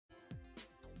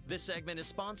This segment is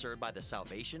sponsored by the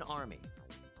Salvation Army.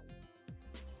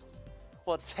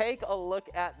 Well, take a look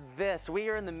at this. We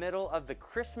are in the middle of the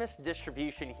Christmas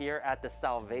distribution here at the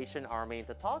Salvation Army.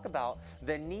 To talk about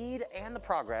the need and the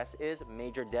progress is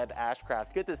Major Deb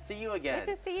Ashcraft. Good to see you again.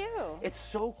 Good to see you. It's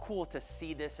so cool to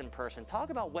see this in person. Talk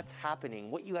about what's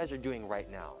happening, what you guys are doing right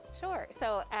now. Sure.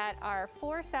 So at our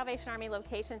 4 Salvation Army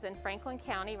locations in Franklin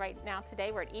County, right now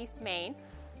today we're at East Main.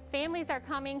 Families are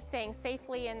coming, staying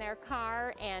safely in their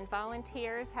car, and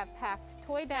volunteers have packed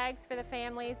toy bags for the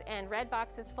families and red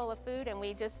boxes full of food, and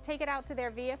we just take it out to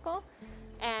their vehicle,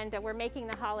 and we're making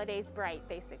the holidays bright,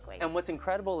 basically. And what's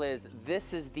incredible is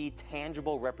this is the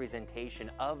tangible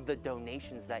representation of the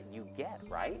donations that you get,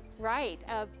 right? Right.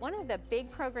 One of the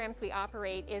big programs we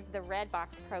operate is the Red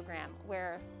Box program,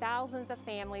 where thousands of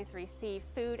families receive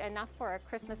food enough for a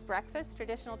Christmas breakfast,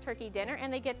 traditional turkey dinner,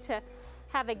 and they get to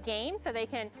have a game so they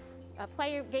can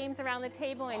play games around the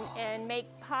table and make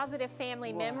positive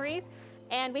family memories.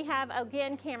 And we have,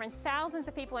 again, Cameron, thousands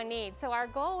of people in need. So our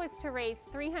goal is to raise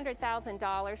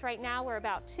 $300,000. Right now we're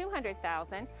about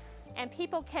 $200,000. And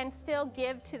people can still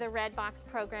give to the Red Box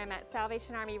program at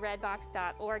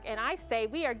salvationarmyredbox.org. And I say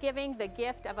we are giving the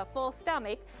gift of a full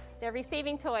stomach. They're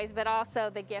receiving toys, but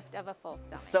also the gift of a full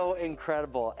stomach. So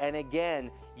incredible. And again,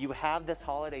 you have this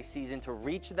holiday season to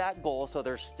reach that goal, so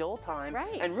there's still time.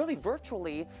 Right. And really,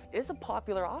 virtually is a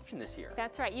popular option this year.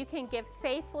 That's right. You can give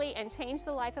safely and change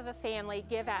the life of a family.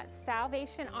 Give at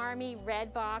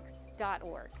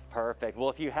salvationarmyredbox.org. Perfect. Well,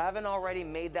 if you haven't already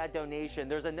made that donation,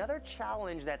 there's another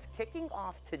challenge that's kicking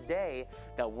off today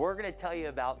that we're going to tell you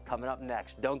about coming up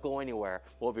next. Don't go anywhere.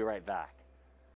 We'll be right back.